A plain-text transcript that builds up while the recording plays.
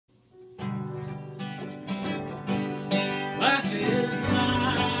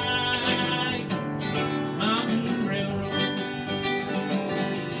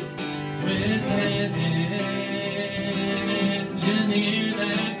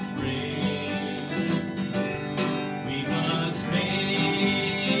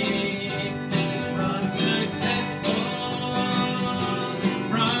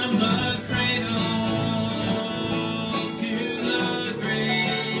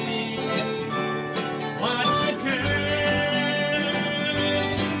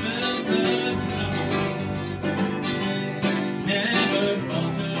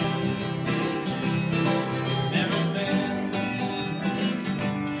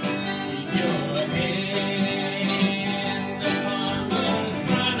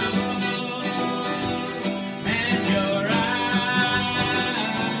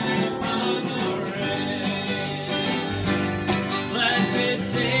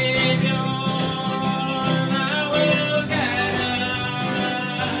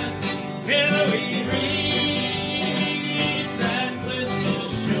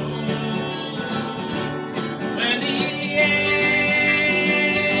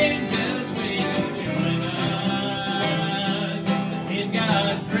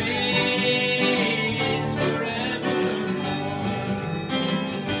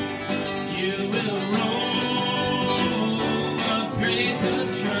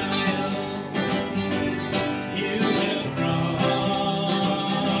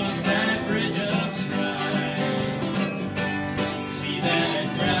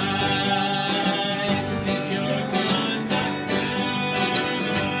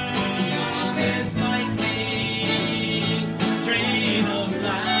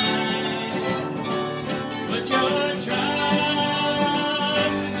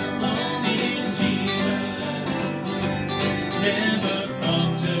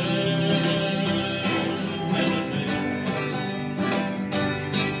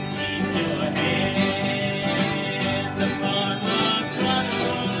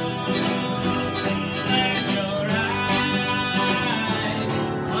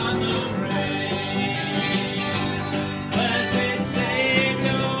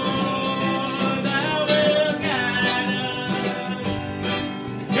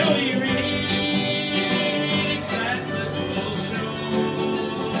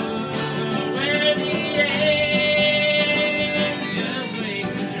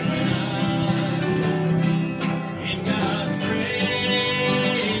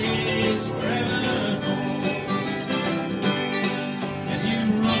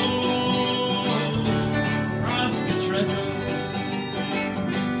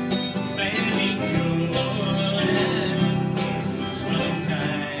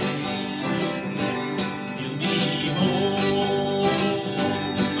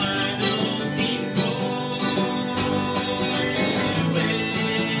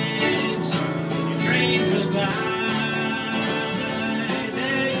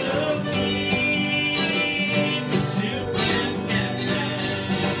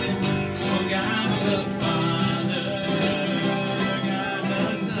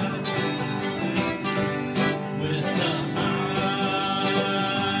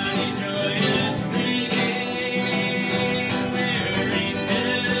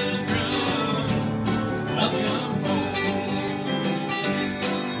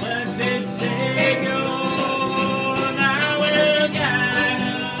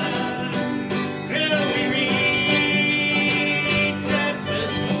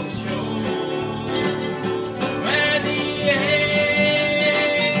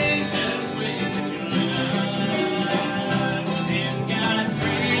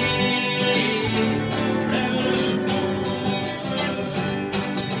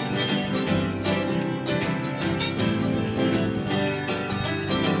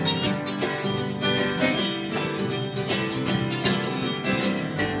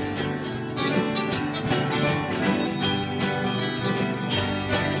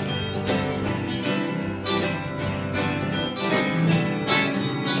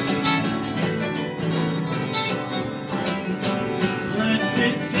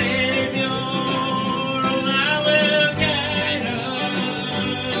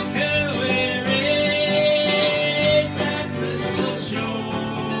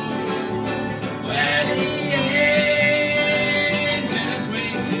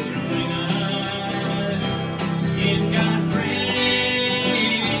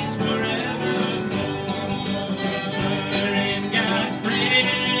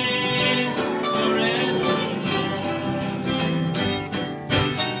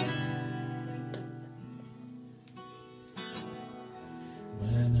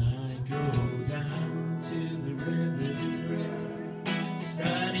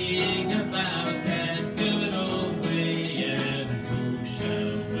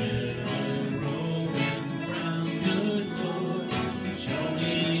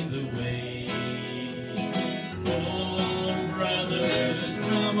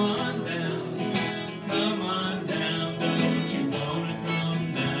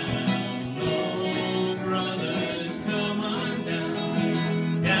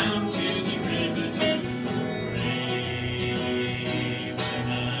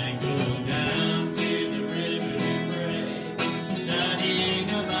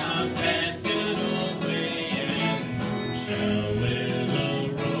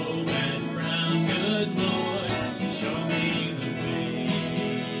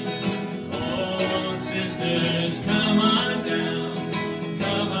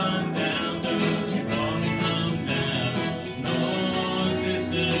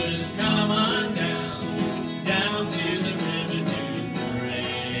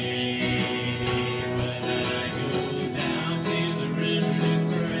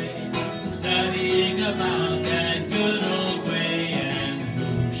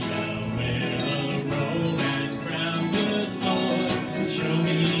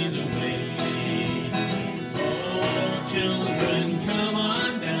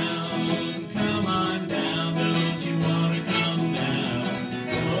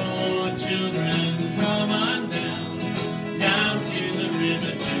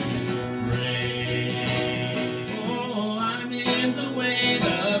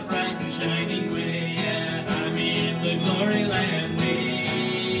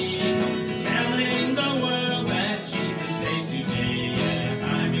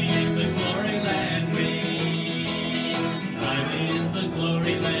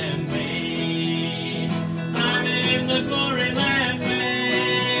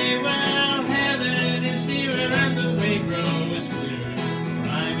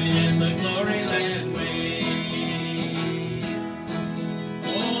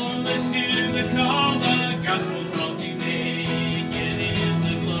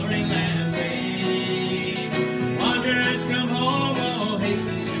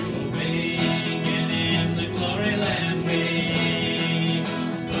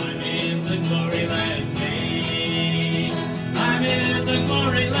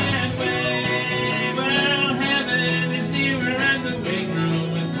glory land way. Well, heaven is nearer and the way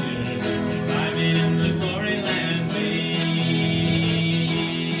groweth clearer. I'm in the glory land way.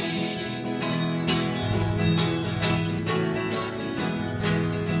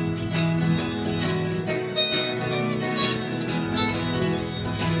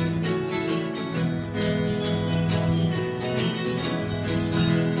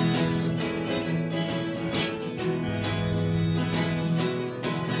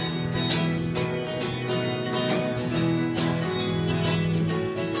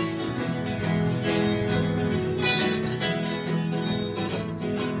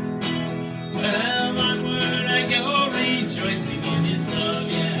 Well, onward I go, rejoicing in His love.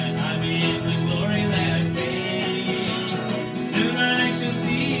 Yeah, I'm in the glory land way. Soon I shall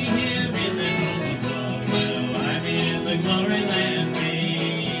see Him in that holy above. Well, I'm in the glory land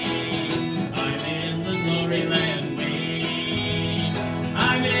way. I'm in the glory land way.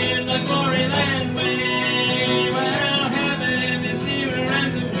 I'm in the glory land way. Well, heaven is nearer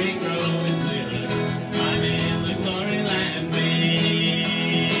and the way groweth clearer. I'm in the glory land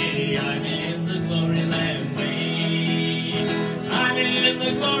way. I'm in the glory land way. I'm in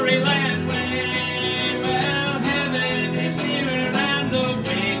the glory land way. Well, heaven is nearer and the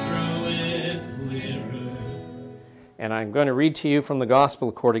way groweth clearer. And I'm going to read to you from the Gospel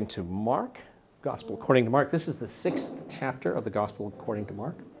according to Mark. Gospel according to Mark. This is the 6th chapter of the Gospel according to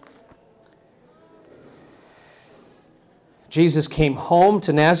Mark. Jesus came home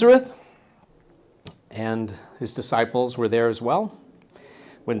to Nazareth, and his disciples were there as well.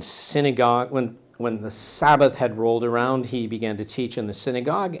 When the Sabbath had rolled around, he began to teach in the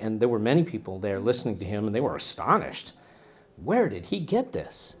synagogue, and there were many people there listening to him, and they were astonished. Where did he get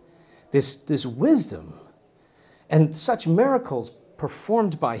this wisdom and such miracles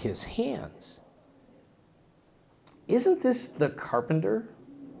performed by his hands? Isn't this the carpenter,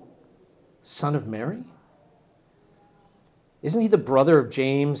 son of Mary? Isn't he the brother of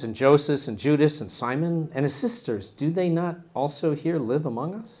James and Joseph and Judas and Simon and his sisters? Do they not also here live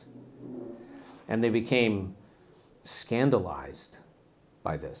among us? And they became scandalized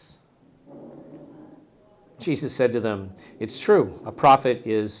by this. Jesus said to them, "It's true, a prophet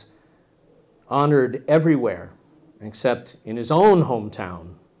is honored everywhere except in his own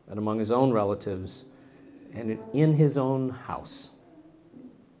hometown and among his own relatives and in his own house."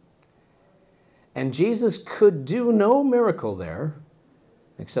 And Jesus could do no miracle there,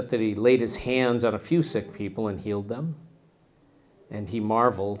 except that he laid his hands on a few sick people and healed them. And he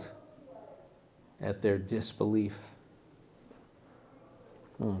marveled at their disbelief.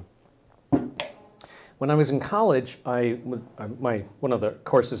 When I was in college, one of the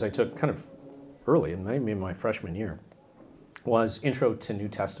courses I took kind of early, maybe in my freshman year, was Intro to New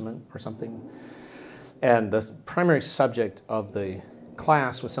Testament or something. And the primary subject of the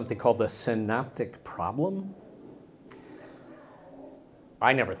class was something called the synoptic problem.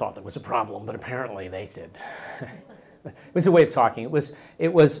 I never thought that was a problem, but apparently they did. It was a way of talking. It was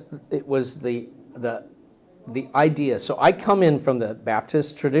the idea. So I come in from the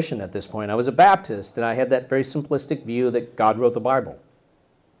Baptist tradition at this point. I was a Baptist, and I had that very simplistic view that God wrote the Bible,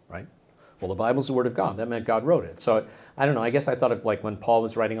 right? Well, the Bible's the Word of God. That meant God wrote it. So I don't know. I guess I thought of like when Paul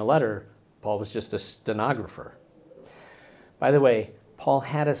was writing a letter, Paul was just a stenographer. By the way, Paul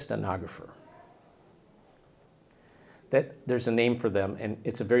had a stenographer. There's a name for them, and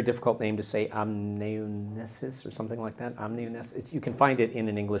it's a very difficult name to say, amnionesis or something like that. Amnionesis. You can find it in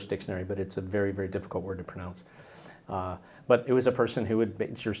an English dictionary, but it's a very, very difficult word to pronounce. But it was a person who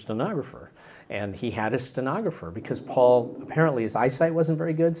it's your stenographer. And he had a stenographer because Paul, apparently his eyesight wasn't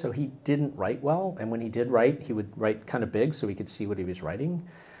very good, so he didn't write well. And when he did write, he would write kind of big so he could see what he was writing.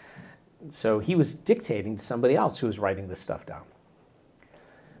 So he was dictating to somebody else who was writing this stuff down.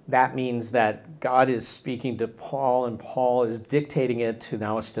 That means that God is speaking to Paul, and Paul is dictating it to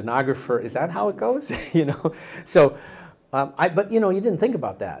now a stenographer. Is that how it goes? So, but you didn't think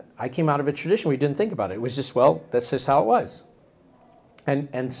about that. I came out of a tradition where you didn't think about it. It was just, well, that's just how it was.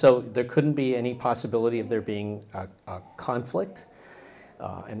 And so there couldn't be any possibility of there being a conflict,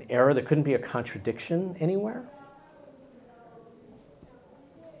 an error. There couldn't be a contradiction anywhere.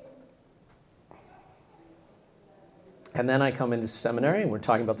 And then I come into seminary, and we're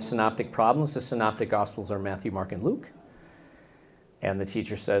talking about the synoptic problems. The synoptic gospels are Matthew, Mark, and Luke. And the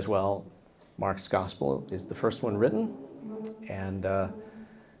teacher says, well, Mark's gospel is the first one written. And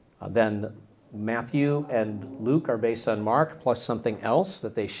then Matthew and Luke are based on Mark, plus something else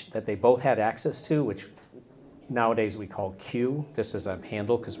that they both had access to, which nowadays we call Q, just as a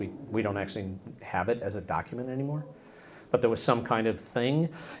handle, because we don't actually have it as a document anymore. But there was some kind of thing,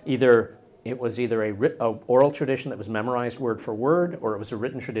 either it was either a oral tradition that was memorized word for word, or it was a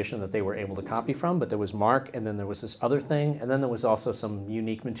written tradition that they were able to copy from. But there was Mark, and then there was this other thing, and then there was also some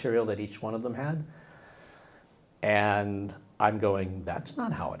unique material that each one of them had. And I'm going, that's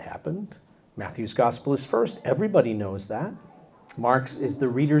not how it happened. Matthew's gospel is first. Everybody knows that. Mark's is the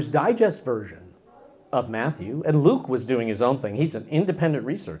Reader's Digest version of Matthew, and Luke was doing his own thing. He's an independent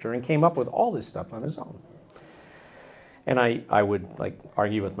researcher and came up with all this stuff on his own. And I would like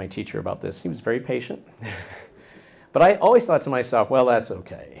argue with my teacher about this. He was very patient. But I always thought to myself, well, that's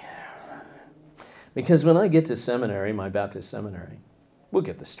okay. Because when I get to seminary, my Baptist seminary, we'll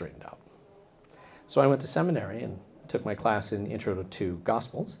get this straightened out. So I went to seminary and took my class in Intro to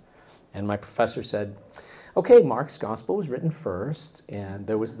Gospels. And my professor said, okay, Mark's gospel was written first, and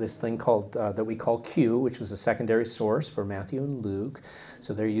there was this thing called that we call Q, which was a secondary source for Matthew and Luke.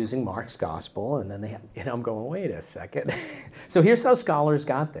 So they're using Mark's gospel, and then they have, I'm going, wait a second. So here's how scholars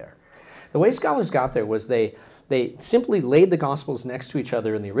got there. The way scholars got there was they simply laid the gospels next to each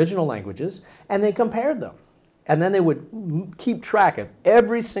other in the original languages, and they compared them. And then they would keep track of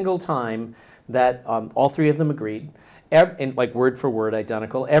every single time that all three of them agreed. And like word for word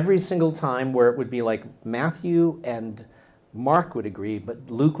identical, every single time where it would be like Matthew and Mark would agree, but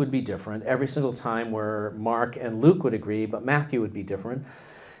Luke would be different. Every single time where Mark and Luke would agree, but Matthew would be different.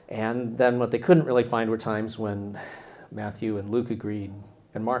 And then what they couldn't really find were times when Matthew and Luke agreed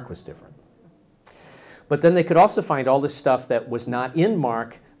and Mark was different. But then they could also find all this stuff that was not in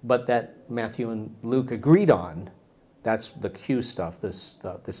Mark, but that Matthew and Luke agreed on. That's the Q stuff, this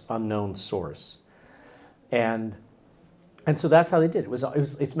unknown source. And so that's how they did it.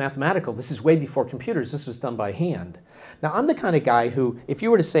 It's mathematical. This is way before computers. This was done by hand. Now, I'm the kind of guy who, if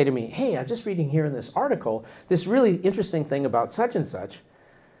you were to say to me, hey, I'm just reading here in this article, this really interesting thing about such and such,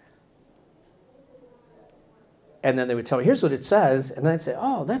 and then they would tell me, here's what it says, and then I'd say,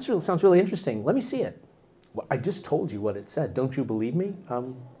 oh, that sounds really interesting. Let me see it. Well, I just told you what it said. Don't you believe me?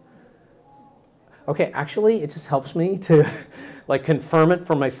 Okay, actually, it just helps me to like confirm it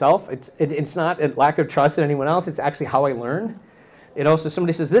for myself. It's not a lack of trust in anyone else. It's actually how I learn. It also,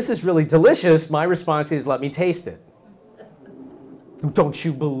 somebody says, this is really delicious. My response is, let me taste it. Don't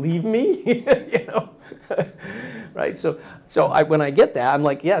you believe me? Right? So when I get that, I'm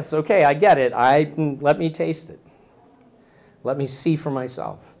like, yes, okay, I get it. Let me taste it. Let me see for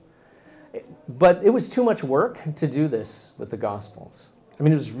myself. But it was too much work to do this with the Gospels. I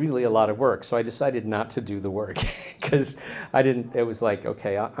mean, it was really a lot of work, so I decided not to do the work because it was like,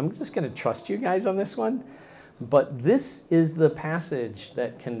 okay, I'm just going to trust you guys on this one. But this is the passage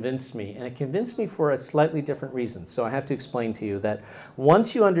that convinced me, and it convinced me for a slightly different reason. So I have to explain to you that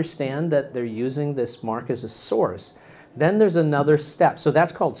once you understand that they're using this Mark as a source, then there's another step. So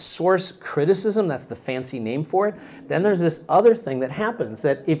that's called source criticism. That's the fancy name for it. Then there's this other thing that happens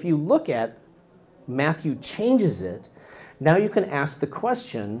that if you look at Matthew changes it, now you can ask the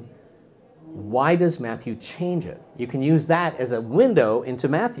question, why does Matthew change it? You can use that as a window into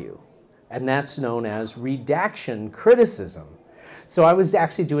Matthew, and that's known as redaction criticism. So I was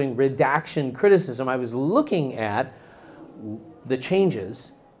actually doing redaction criticism. I was looking at the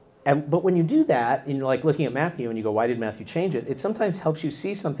changes, but when you do that, and you're like looking at Matthew and you go, why did Matthew change it? It sometimes helps you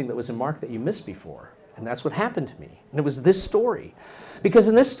see something that was in Mark that you missed before. And that's what happened to me. And it was this story. Because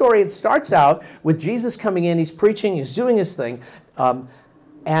in this story, it starts out with Jesus coming in, he's preaching, he's doing his thing.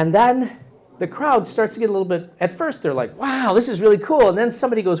 And then the crowd starts to get a little bit, at first they're like, wow, this is really cool. And then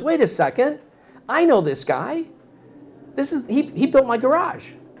somebody goes, wait a second, I know this guy. He built my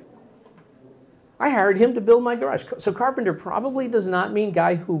garage. I hired him to build my garage. So carpenter probably does not mean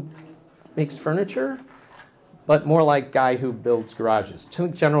guy who makes furniture, but more like guy who builds garages,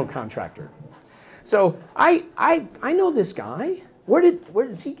 general contractor. So I know this guy. Where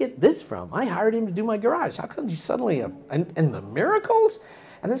does he get this from? I hired him to do my garage. How come he's suddenly and the miracles?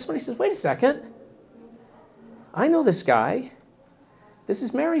 And then somebody says, wait a second. I know this guy. This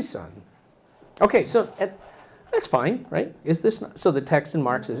is Mary's son. Okay, so that's fine, right? Is this not, so the text in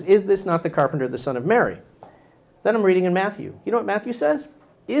Mark says, is this not the carpenter, the son of Mary? Then I'm reading in Matthew. You know what Matthew says?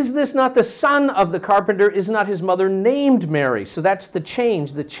 Is this not the son of the carpenter? Is not his mother named Mary? So that's the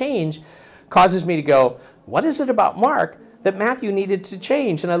change. The change causes me to go, what is it about Mark that Matthew needed to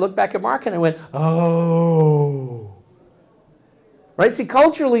change? And I look back at Mark and I went, oh. Right? See,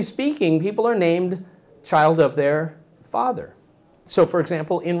 culturally speaking, people are named child of their father. So, for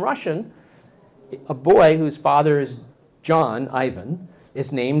example, in Russian, a boy whose father is John, Ivan,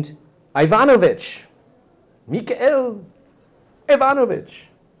 is named Ivanovich, Mikhail Ivanovich.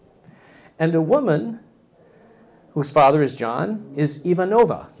 And a woman whose father is John is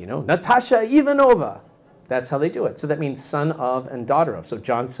Ivanova, Natasha Ivanova. That's how they do it. So that means son of and daughter of. So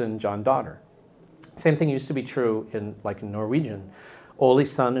Johnson, John, daughter. Same thing used to be true in Norwegian.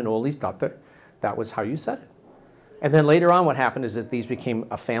 Ole's son and Ole's daughter. That was how you said it. And then later on what happened is that these became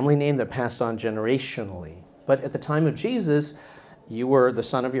a family name that passed on generationally. But at the time of Jesus, you were the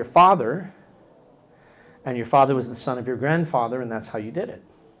son of your father, and your father was the son of your grandfather, and that's how you did it.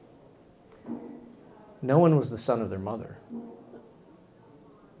 No one was the son of their mother.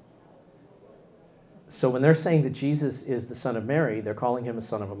 So when they're saying that Jesus is the son of Mary, they're calling him a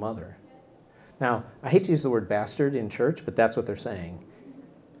son of a mother. Now, I hate to use the word bastard in church, but that's what they're saying.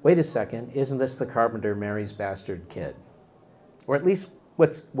 Wait a second, isn't this the carpenter Mary's bastard kid? Or at least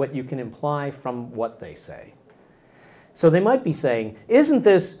what you can imply from what they say. So they might be saying, isn't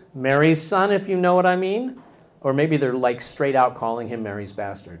this Mary's son, if you know what I mean? Or maybe they're like straight out calling him Mary's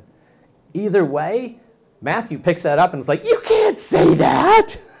bastard. Either way, Matthew picks that up and is like, you can't say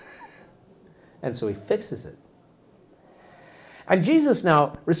that! And so he fixes it. And Jesus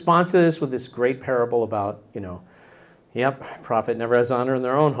now responds to this with this great parable about, yep, prophet never has honor in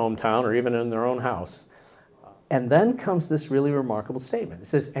their own hometown or even in their own house. And then comes this really remarkable statement. It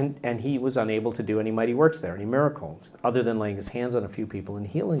says, and he was unable to do any mighty works there, any miracles, other than laying his hands on a few people and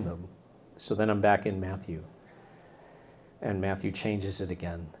healing them. So then I'm back in Matthew. And Matthew changes it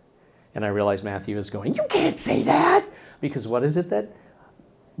again. And I realize Matthew is going, you can't say that! Because what is it that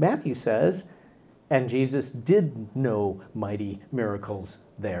Matthew says? And Jesus did no mighty miracles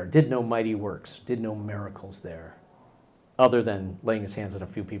there, did no mighty works, did no miracles there, other than laying his hands on a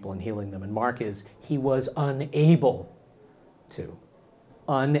few people and healing them. And Mark is, he was unable to.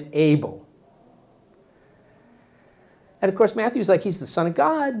 Unable. And of course, Matthew's like, he's the Son of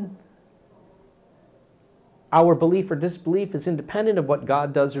God. Our belief or disbelief is independent of what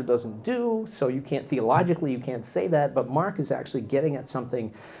God does or doesn't do, so you can't, theologically, you can't say that, but Mark is actually getting at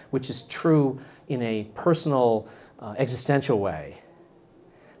something which is true in a personal, existential way.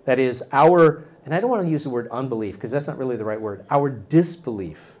 That is, and I don't want to use the word unbelief, because that's not really the right word, our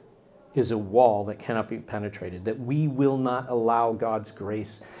disbelief is a wall that cannot be penetrated, that we will not allow God's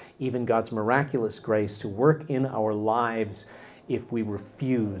grace, even God's miraculous grace, to work in our lives if we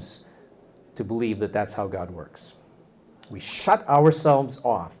refuse to believe that that's how God works. We shut ourselves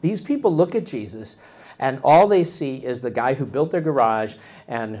off. These people look at Jesus, and all they see is the guy who built their garage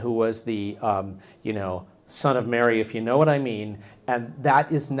and who was the, son of Mary, if you know what I mean, and that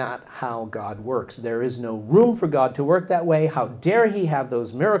is not how God works. There is no room for God to work that way. How dare he have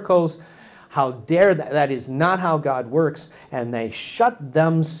those miracles? How dare that is not how God works, and they shut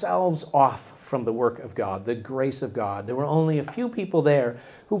themselves off from the work of God, the grace of God. There were only a few people there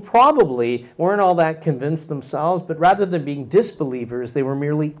who probably weren't all that convinced themselves, but rather than being disbelievers, they were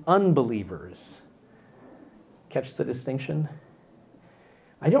merely unbelievers. Catch the distinction?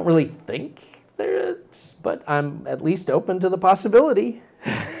 I don't really think there is, but I'm at least open to the possibility.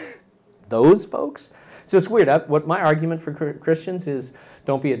 Those folks. So it's weird. What my argument for Christians is,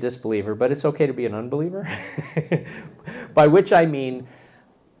 don't be a disbeliever, but it's okay to be an unbeliever. By which I mean,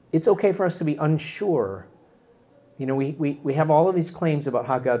 it's okay for us to be unsure. We have all of these claims about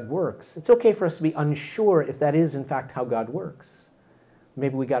how God works. It's okay for us to be unsure if that is, in fact, how God works.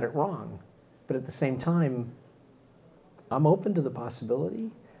 Maybe we got it wrong. But at the same time, I'm open to the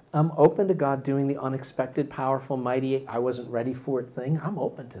possibility. I'm open to God doing the unexpected, powerful, mighty, I wasn't ready for it thing. I'm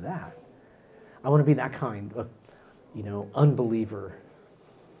open to that. I want to be that kind of, unbeliever.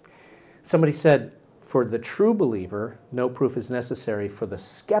 Somebody said, for the true believer, no proof is necessary. For the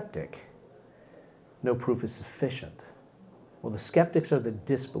skeptic, no proof is sufficient. Well, the skeptics are the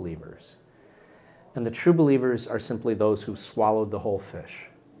disbelievers. And the true believers are simply those who swallowed the whole fish.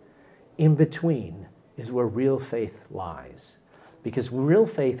 In between is where real faith lies. Because real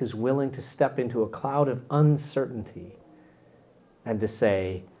faith is willing to step into a cloud of uncertainty and to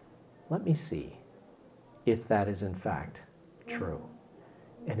say, let me see if that is in fact true.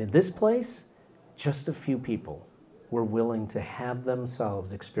 And in this place, just a few people were willing to have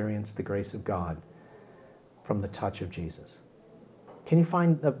themselves experience the grace of God from the touch of Jesus. Can you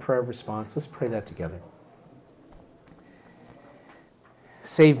find a prayer of response? Let's pray that together.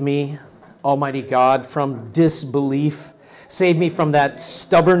 Save me, Almighty God, from disbelief. Save me from that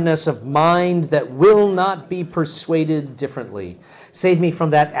stubbornness of mind that will not be persuaded differently. Save me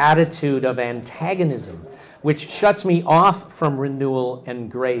from that attitude of antagonism, which shuts me off from renewal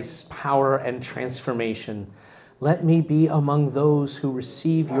and grace, power and transformation. Let me be among those who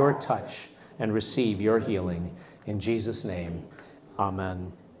receive your touch and receive your healing. In Jesus' name,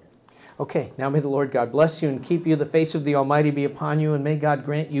 amen. Okay, now may the Lord God bless you and keep you. The face of the Almighty be upon you, and may God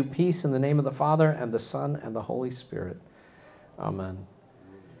grant you peace in the name of the Father, and the Son, and the Holy Spirit. Amen.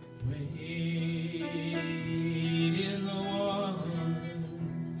 Wade in the water.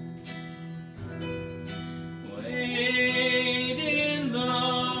 Wade in the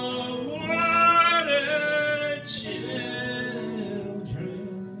water, children.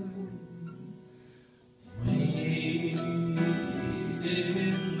 Wade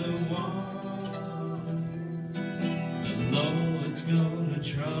in the water. The Lord's gonna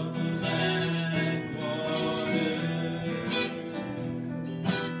trouble that water.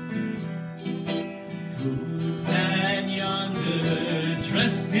 Who's that yonder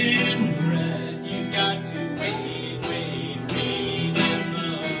dressed in red? You got to wade, wade, wade in the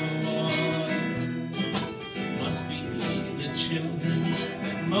water. Must be the children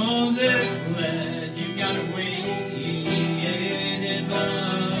that Moses fled. You gotta wade in the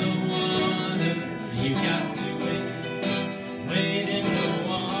water. You got to wade in the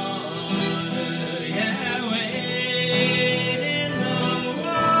water. Yeah, wade in the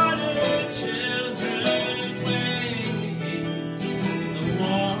water, children. Wade in the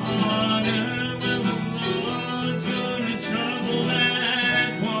water. Well, the Lord's gonna trouble that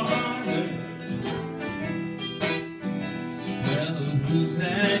water. Well, who's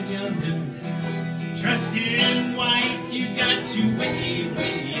that yonder dressed in white? You got to wade,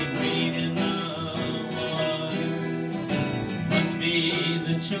 wade, wade in the water. Must be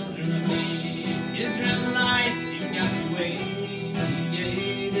the children of the Israelites. You got to wade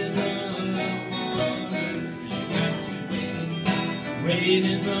in the water. You got to wade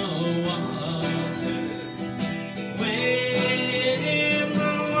in the water. Wade in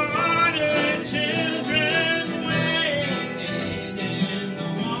the water, children. Wade in the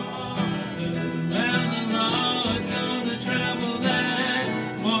water. Well, the Lord's gonna trouble that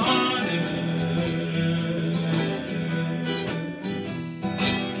water.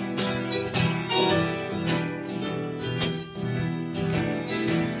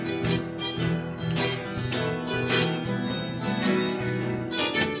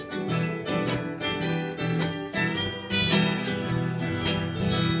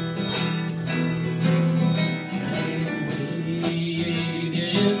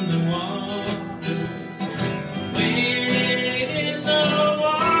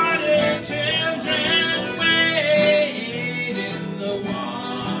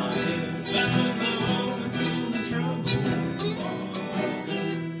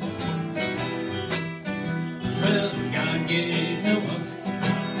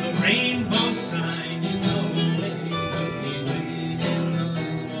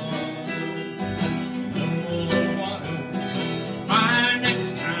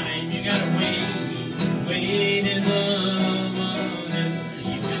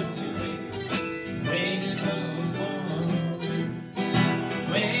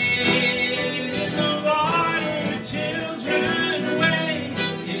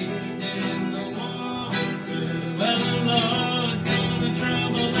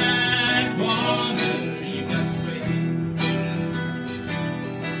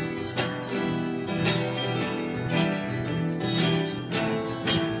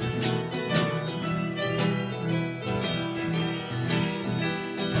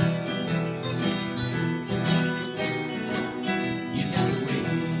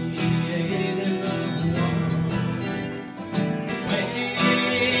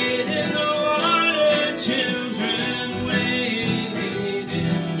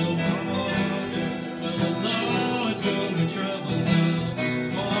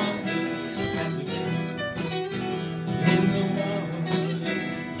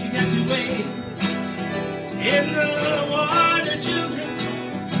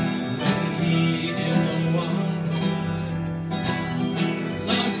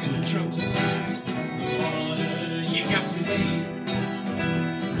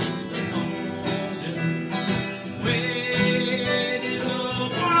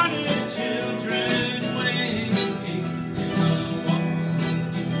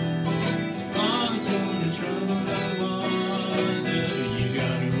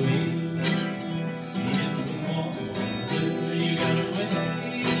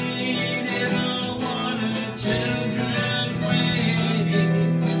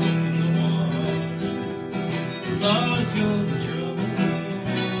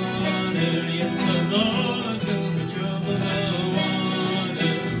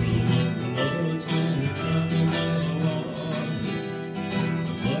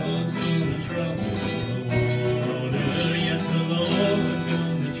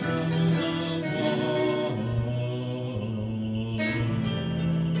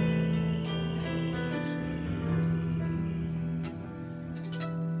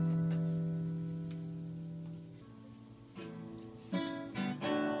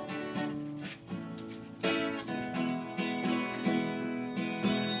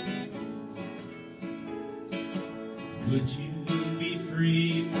 Would you be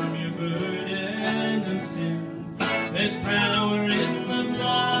free from your burden?